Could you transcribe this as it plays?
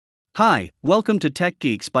Hi, welcome to Tech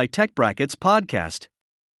Geeks by Tech Brackets podcast.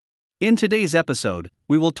 In today's episode,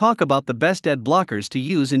 we will talk about the best ad blockers to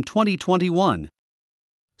use in 2021.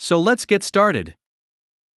 So let's get started.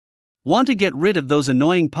 Want to get rid of those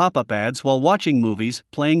annoying pop-up ads while watching movies,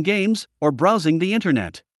 playing games, or browsing the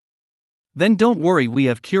internet? Then don't worry, we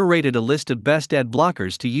have curated a list of best ad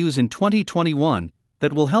blockers to use in 2021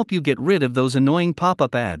 that will help you get rid of those annoying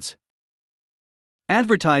pop-up ads.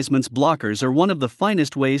 Advertisements blockers are one of the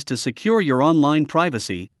finest ways to secure your online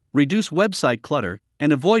privacy, reduce website clutter,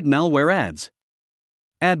 and avoid malware ads.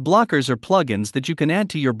 Ad blockers are plugins that you can add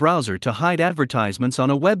to your browser to hide advertisements on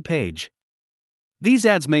a web page. These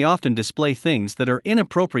ads may often display things that are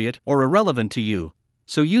inappropriate or irrelevant to you,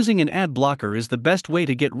 so using an ad blocker is the best way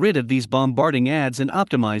to get rid of these bombarding ads and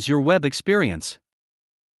optimize your web experience.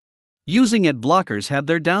 Using ad blockers have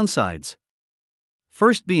their downsides.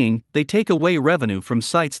 First being, they take away revenue from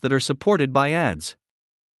sites that are supported by ads.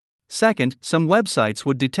 Second, some websites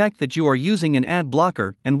would detect that you are using an ad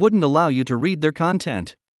blocker and wouldn't allow you to read their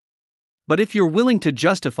content. But if you're willing to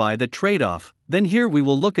justify the trade-off, then here we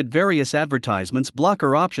will look at various advertisements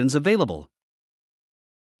blocker options available.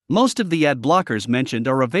 Most of the ad blockers mentioned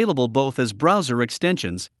are available both as browser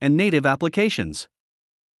extensions and native applications.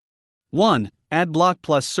 1. AdBlock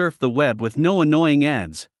Plus. Surf the web with no annoying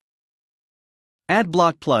ads.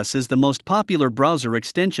 AdBlock Plus is the most popular browser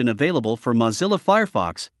extension available for Mozilla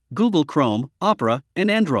Firefox, Google Chrome, Opera,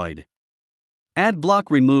 and Android. AdBlock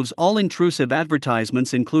removes all intrusive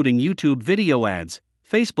advertisements including YouTube video ads,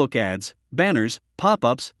 Facebook ads, banners,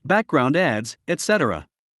 pop-ups, background ads, etc.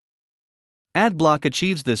 AdBlock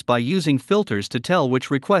achieves this by using filters to tell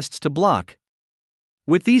which requests to block.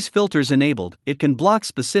 With these filters enabled, it can block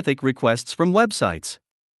specific requests from websites.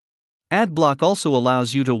 AdBlock also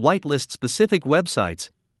allows you to whitelist specific websites,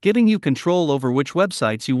 giving you control over which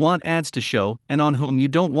websites you want ads to show and on whom you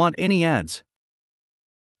don't want any ads.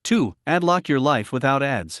 2. AdLock your life without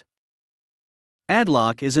ads.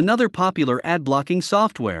 AdLock is another popular ad blocking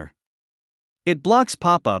software. It blocks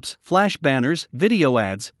pop-ups, flash banners, video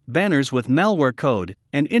ads, banners with malware code,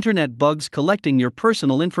 and internet bugs collecting your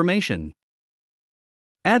personal information.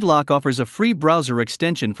 AdLock offers a free browser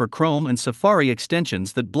extension for Chrome and Safari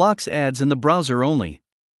extensions that blocks ads in the browser only.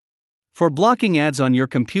 For blocking ads on your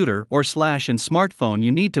computer or / and smartphone,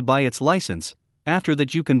 you need to buy its license. After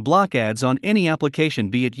that, you can block ads on any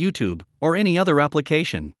application, be it YouTube or any other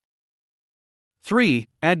application. 3.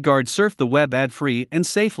 AdGuard. Surf the web ad-free and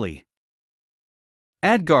safely.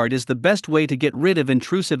 AdGuard is the best way to get rid of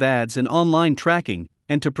intrusive ads and online tracking,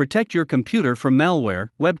 and to protect your computer from malware,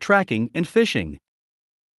 web tracking, and phishing.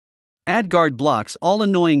 AdGuard blocks all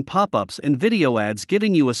annoying pop-ups and video ads,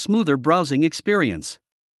 giving you a smoother browsing experience.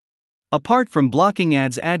 Apart from blocking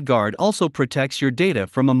ads, AdGuard also protects your data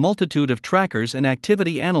from a multitude of trackers and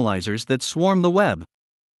activity analyzers that swarm the web.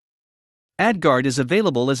 AdGuard is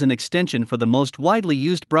available as an extension for the most widely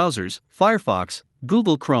used browsers: Firefox,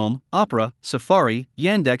 Google Chrome, Opera, Safari,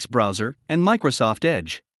 Yandex browser, and Microsoft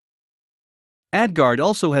Edge. AdGuard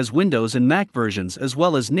also has Windows and Mac versions as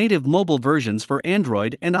well as native mobile versions for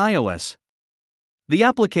Android and iOS. The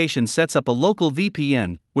application sets up a local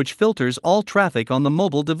VPN, which filters all traffic on the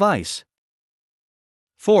mobile device.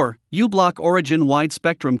 4. uBlock Origin Wide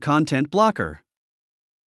Spectrum Content Blocker.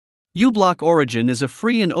 uBlock Origin is a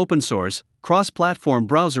free and open-source, cross-platform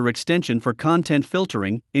browser extension for content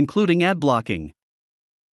filtering, including ad blocking.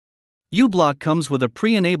 uBlock comes with a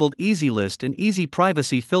pre-enabled Easy List and Easy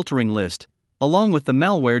Privacy Filtering list, along with the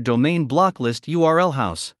malware domain block list URL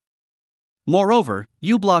house. Moreover,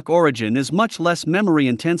 uBlock Origin is much less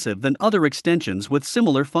memory-intensive than other extensions with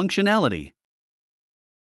similar functionality.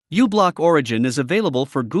 uBlock Origin is available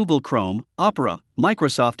for Google Chrome, Opera,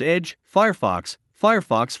 Microsoft Edge, Firefox,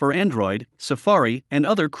 Firefox for Android, Safari, and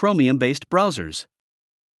other Chromium-based browsers.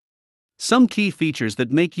 Some key features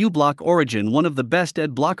that make uBlock Origin one of the best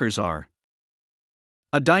ad blockers are: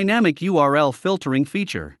 a dynamic URL filtering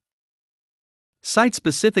feature,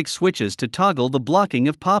 site-specific switches to toggle the blocking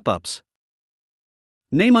of pop-ups,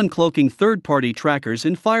 name uncloaking third-party trackers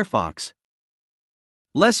in Firefox,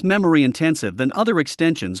 less memory-intensive than other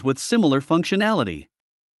extensions with similar functionality.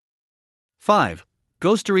 5.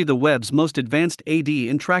 Ghostery, the web's most advanced AD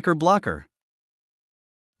and tracker blocker.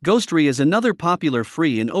 Ghostery is another popular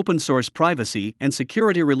free and open-source privacy and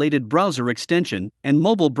security-related browser extension and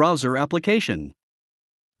mobile browser application.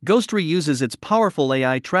 Ghostery uses its powerful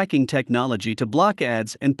AI tracking technology to block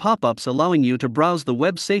ads and pop-ups, allowing you to browse the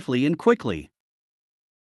web safely and quickly.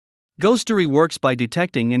 Ghostery works by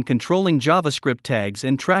detecting and controlling JavaScript tags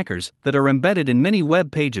and trackers that are embedded in many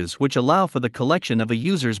web pages, which allow for the collection of a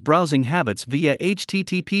user's browsing habits via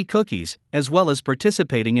HTTP cookies, as well as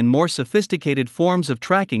participating in more sophisticated forms of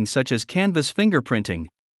tracking such as canvas fingerprinting.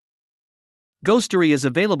 Ghostery is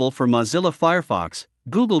available for Mozilla Firefox,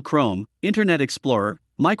 Google Chrome, Internet Explorer,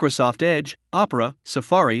 Microsoft Edge, Opera,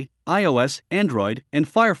 Safari, iOS, Android,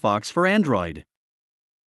 and Firefox for Android.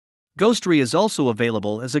 Ghostery is also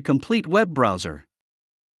available as a complete web browser.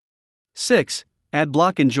 6.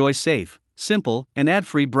 Adblock. Enjoy safe, simple, and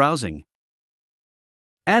ad-free browsing.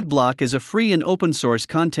 Adblock is a free and open-source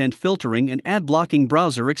content filtering and ad-blocking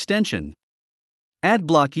browser extension.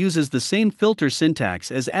 Adblock uses the same filter syntax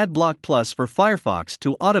as Adblock Plus for Firefox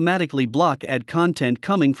to automatically block ad content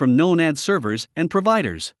coming from known ad servers and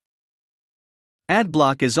providers.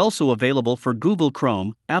 Adblock is also available for Google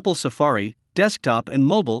Chrome, Apple Safari, desktop and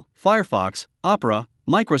mobile, Firefox, Opera,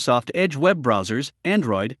 Microsoft Edge web browsers,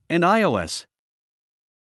 Android, and iOS.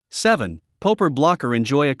 7. Popper Blocker.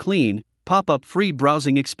 Enjoy a clean, pop-up free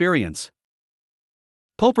browsing experience.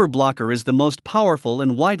 Popper Blocker is the most powerful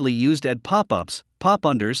and widely used ad pop-ups,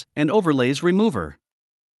 pop-unders, and overlays remover.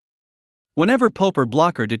 Whenever Popper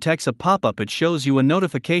Blocker detects a pop-up, it shows you a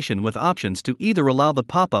notification with options to either allow the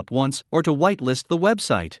pop-up once or to whitelist the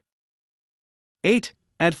website. 8.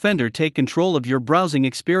 Adfender. Take control of your browsing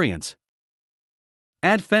experience.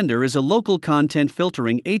 Adfender is a local content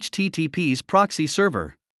filtering HTTP's proxy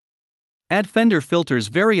server. Adfender filters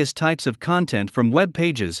various types of content from web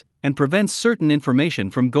pages and prevents certain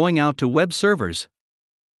information from going out to web servers.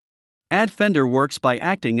 Adfender works by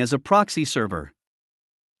acting as a proxy server.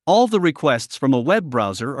 All the requests from a web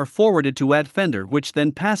browser are forwarded to Adfender, which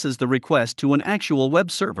then passes the request to an actual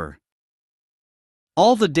web server.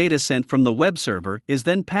 All the data sent from the web server is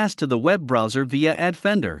then passed to the web browser via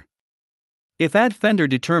Adfender. If Adfender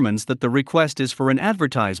determines that the request is for an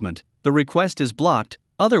advertisement, the request is blocked,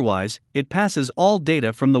 otherwise, it passes all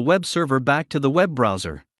data from the web server back to the web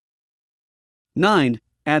browser. 9.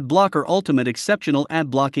 Adblocker Ultimate. Exceptional ad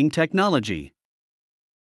blocking technology.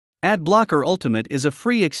 Adblocker Ultimate is a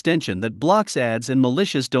free extension that blocks ads and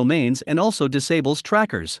malicious domains and also disables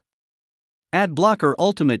trackers. Adblocker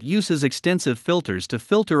Ultimate uses extensive filters to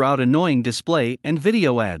filter out annoying display and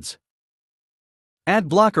video ads.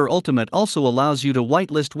 Adblocker Ultimate also allows you to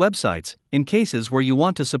whitelist websites in cases where you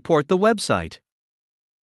want to support the website.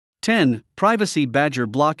 10. Privacy Badger.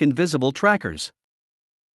 Block invisible trackers.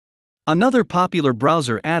 Another popular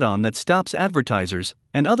browser add-on that stops advertisers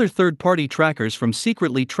and other third-party trackers from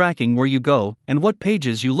secretly tracking where you go and what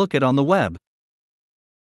pages you look at on the web.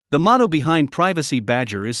 The motto behind Privacy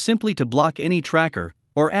Badger is simply to block any tracker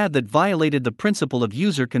or ad that violated the principle of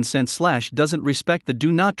user consent / doesn't respect the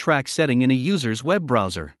do not track setting in a user's web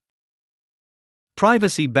browser.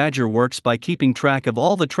 Privacy Badger works by keeping track of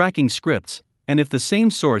all the tracking scripts, and if the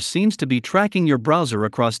same source seems to be tracking your browser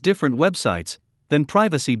across different websites, then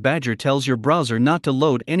Privacy Badger tells your browser not to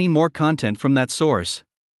load any more content from that source.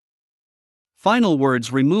 Final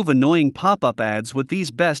words. Remove annoying pop-up ads with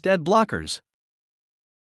these best ad blockers.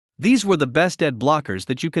 These were the best ad blockers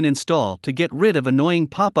that you can install to get rid of annoying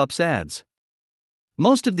pop-ups ads.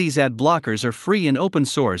 Most of these ad blockers are free and open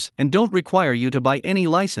source and don't require you to buy any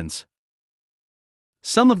license.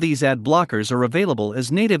 Some of these ad blockers are available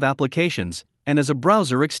as native applications and as a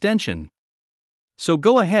browser extension. So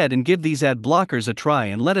go ahead and give these ad blockers a try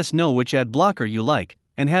and let us know which ad blocker you like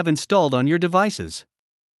and have installed on your devices.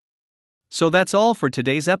 So that's all for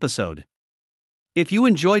today's episode. If you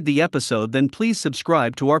enjoyed the episode, then please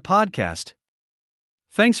subscribe to our podcast.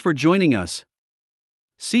 Thanks for joining us.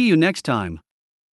 See you next time.